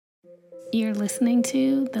You're listening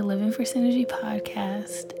to the Living for Synergy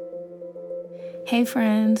podcast. Hey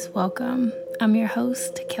friends, welcome. I'm your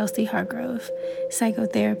host, Kelsey Hargrove,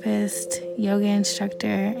 psychotherapist, yoga instructor,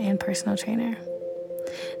 and personal trainer.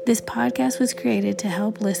 This podcast was created to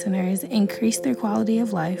help listeners increase their quality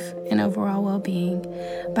of life and overall well-being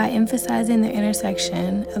by emphasizing the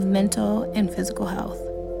intersection of mental and physical health.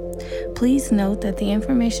 Please note that the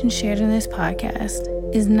information shared in this podcast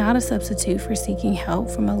is not a substitute for seeking help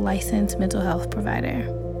from a licensed mental health provider.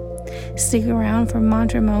 Stick around for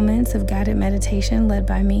mantra moments of guided meditation led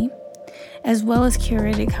by me, as well as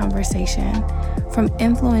curated conversation from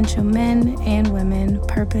influential men and women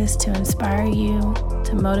purposed to inspire you,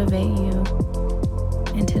 to motivate you,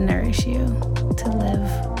 and to nourish you to live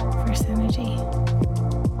for synergy.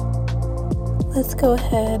 Let's go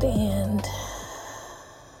ahead and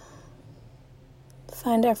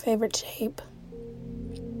find our favorite shape.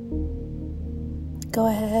 Go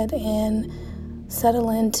ahead and settle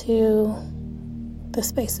into the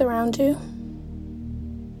space around you.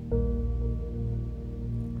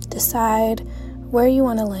 Decide where you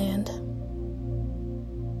want to land.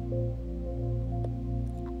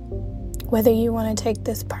 Whether you want to take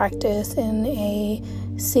this practice in a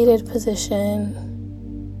seated position,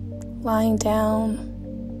 lying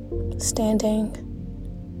down, standing,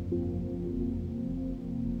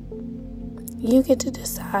 you get to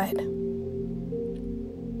decide.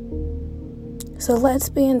 So let's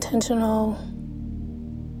be intentional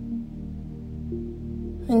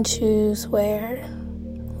and choose where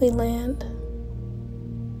we land.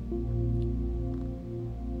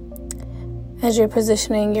 As you're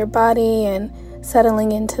positioning your body and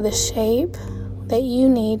settling into the shape that you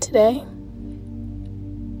need today,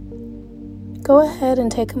 go ahead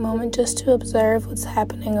and take a moment just to observe what's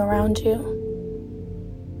happening around you.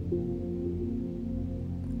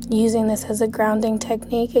 Using this as a grounding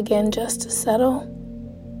technique, again, just to settle.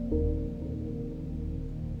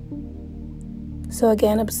 So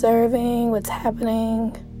again, observing what's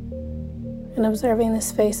happening and observing the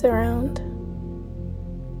space around.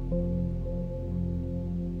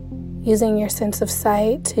 Using your sense of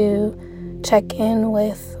sight to check in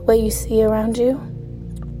with what you see around you.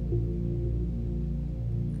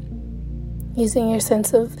 Using your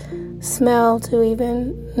sense of smell to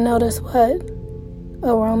even notice what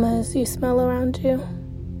aromas you smell around you.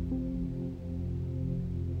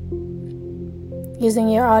 Using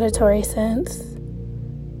your auditory sense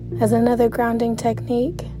as another grounding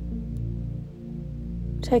technique.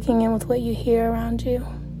 Checking in with what you hear around you.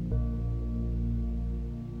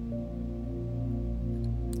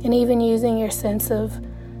 And even using your sense of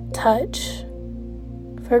touch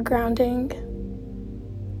for grounding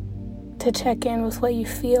to check in with what you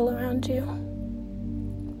feel around you.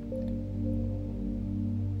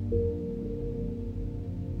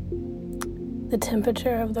 The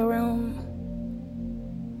temperature of the room,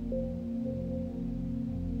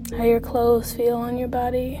 how your clothes feel on your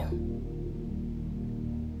body.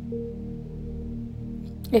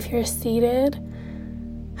 If you're seated,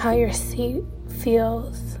 how your seat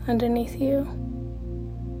feels underneath you.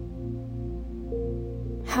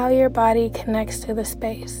 How your body connects to the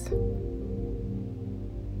space.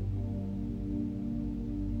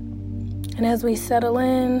 And as we settle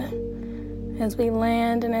in, as we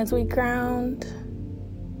land and as we ground,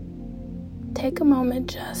 take a moment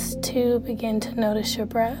just to begin to notice your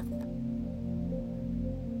breath.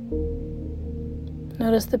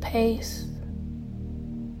 Notice the pace.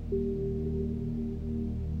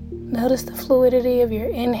 Notice the fluidity of your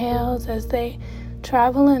inhales as they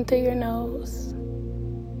travel in through your nose.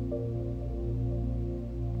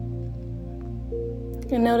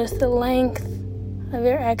 And notice the length of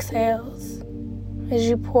your exhales as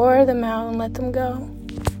you pour them out and let them go.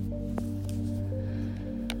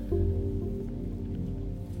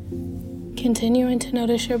 Continuing to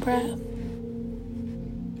notice your breath.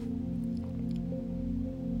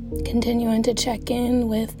 Continuing to check in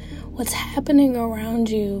with what's happening around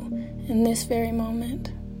you in this very moment.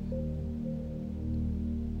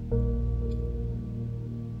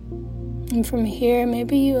 And from here,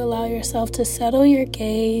 maybe you allow yourself to settle your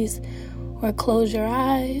gaze or close your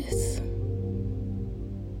eyes.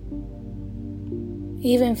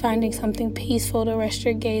 Even finding something peaceful to rest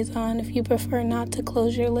your gaze on if you prefer not to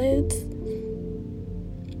close your lids.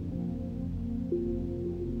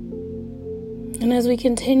 And as we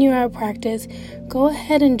continue our practice, go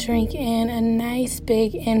ahead and drink in a nice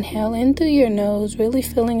big inhale in through your nose, really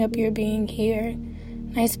filling up your being here.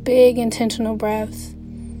 Nice big intentional breaths.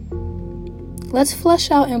 Let's flush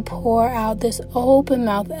out and pour out this open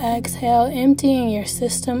mouth exhale, emptying your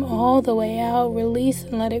system all the way out. Release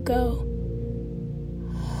and let it go.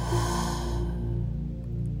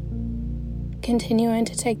 Continuing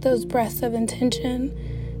to take those breaths of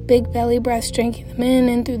intention. Big belly breaths, drinking them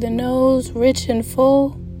in through the nose, rich and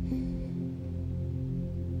full.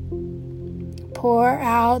 Pour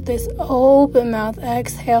out this open mouth.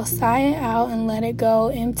 Exhale, sigh it out and let it go,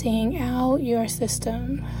 emptying out your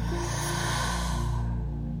system.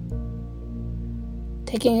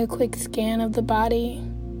 Taking a quick scan of the body.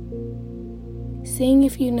 Seeing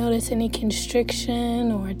if you notice any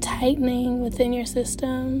constriction or tightening within your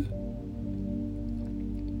system.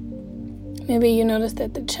 Maybe you notice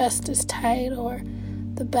that the chest is tight or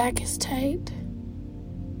the back is tight.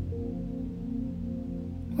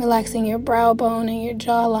 Relaxing your brow bone and your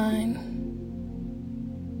jawline.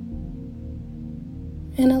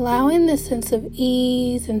 And allowing this sense of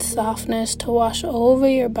ease and softness to wash over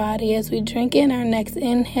your body as we drink in our next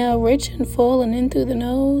inhale, rich and full and in through the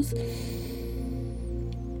nose.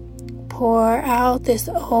 Pour out this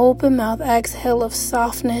open mouth exhale of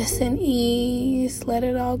softness and ease. Let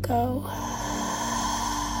it all go.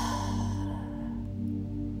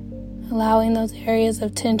 Allowing those areas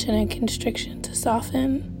of tension and constriction to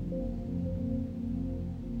soften.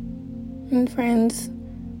 And friends,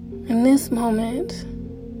 in this moment,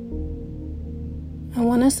 I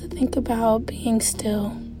want us to think about being still.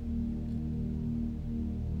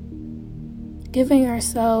 Giving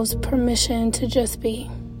ourselves permission to just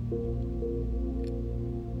be.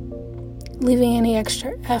 Leaving any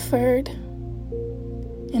extra effort,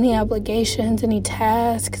 any obligations, any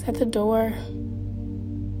tasks at the door.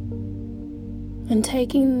 And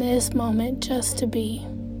taking this moment just to be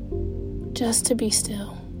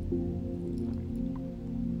still.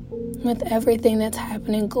 With everything that's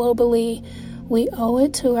happening globally, we owe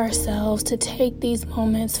it to ourselves to take these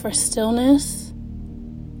moments for stillness.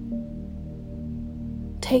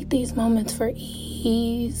 Take these moments for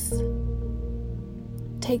ease.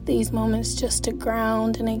 Take these moments just to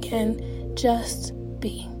ground and again, just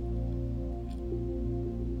be.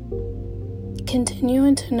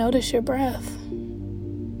 Continuing to notice your breath.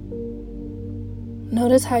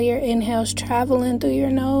 Notice how your inhales travel in through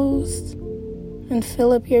your nose and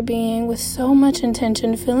fill up your being with so much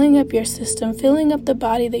intention, filling up your system, filling up the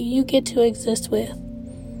body that you get to exist with.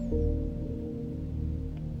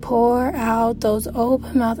 Pour out those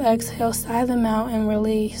open mouth exhales, sigh them out and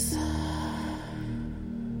release.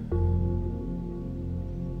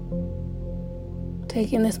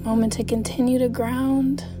 Taking this moment to continue to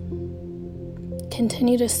ground,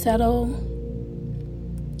 continue to settle,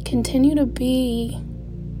 continue to be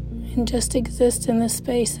and just exist in this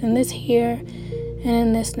space, in this here and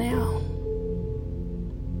in this now.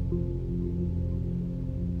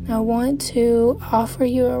 I want to offer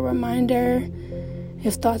you a reminder,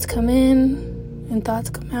 if thoughts come in and thoughts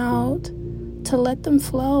come out, to let them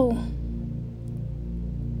flow.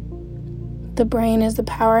 The brain is the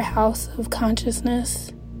powerhouse of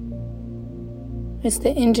consciousness. It's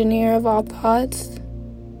the engineer of all thoughts.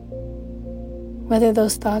 Whether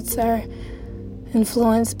those thoughts are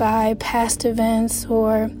influenced by past events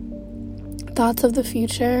or thoughts of the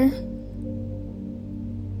future,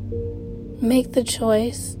 make the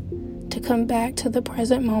choice to come back to the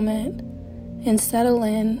present moment and settle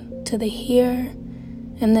in to the here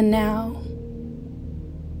and the now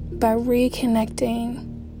by reconnecting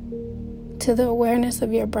to the awareness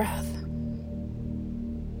of your breath,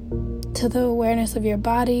 to the awareness of your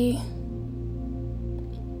body,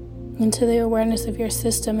 and to the awareness of your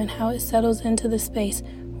system and how it settles into the space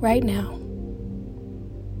right now.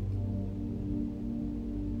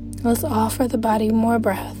 Let's offer the body more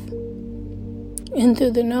breath. In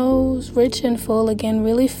through the nose, rich and full, again,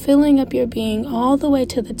 really filling up your being all the way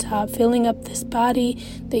to the top, filling up this body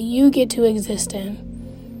that you get to exist in.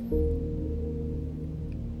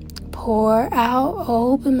 Pour out,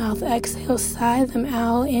 open mouth, exhale, sigh them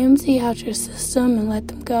out, empty out your system and let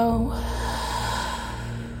them go.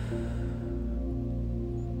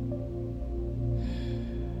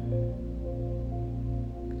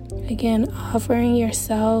 Again, offering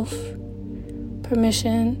yourself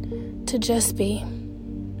permission to just be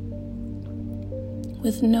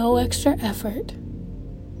with no extra effort,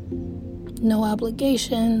 no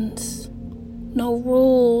obligations, no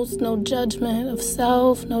rules, no judgment of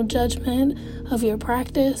self, no judgment of your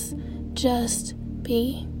practice. Just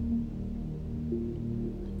be.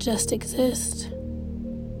 Just exist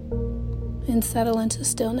and settle into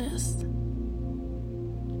stillness.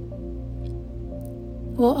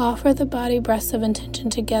 We'll offer the body breaths of intention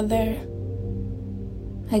together.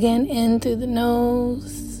 Again, in through the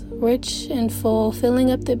nose, rich and full,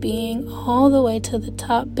 filling up the being all the way to the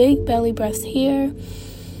top. Big belly breaths here.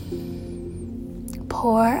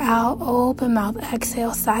 Pour out, open mouth,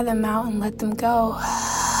 exhale, sigh them out and let them go.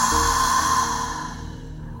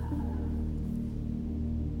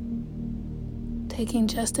 taking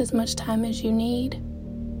just as much time as you need.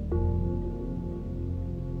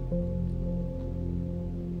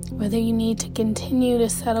 Whether you need to continue to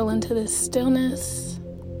settle into this stillness,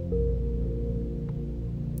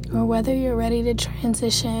 or whether you're ready to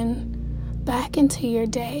transition back into your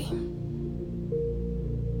day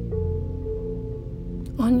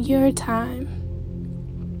on your time.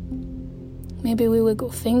 Maybe we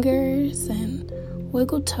wiggle fingers and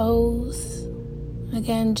wiggle toes,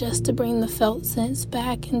 again, just to bring the felt sense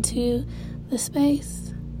back into the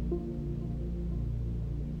space.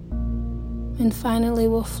 And finally,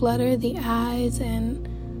 we'll flutter the eyes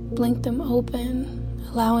and blink them open,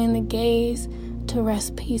 allowing the gaze to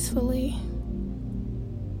rest peacefully.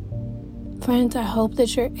 Friends, I hope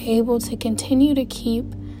that you're able to continue to keep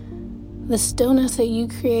the stillness that you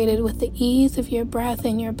created with the ease of your breath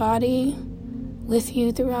and your body with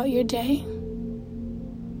you throughout your day,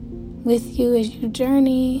 with you as you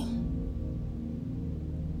journey.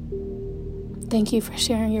 Thank you for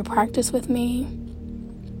sharing your practice with me.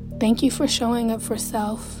 Thank you for showing up for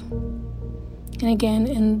self. And again,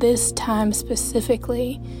 in this time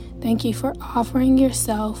specifically, thank you for offering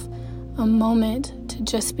yourself a moment to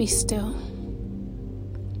just be still.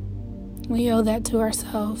 We owe that to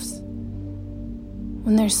ourselves.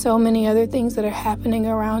 When there's so many other things that are happening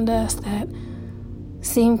around us that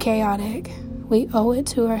seem chaotic, we owe it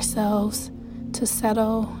to ourselves to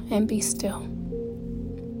settle and be still.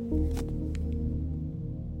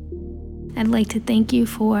 I'd like to thank you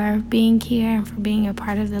for being here and for being a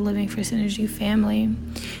part of the Living for Synergy family.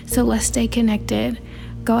 So let's stay connected.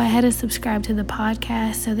 Go ahead and subscribe to the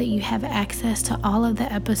podcast so that you have access to all of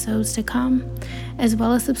the episodes to come, as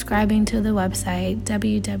well as subscribing to the website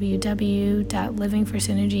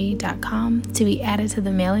www.livingforsynergy.com to be added to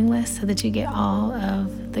the mailing list so that you get all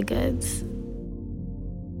of the goods.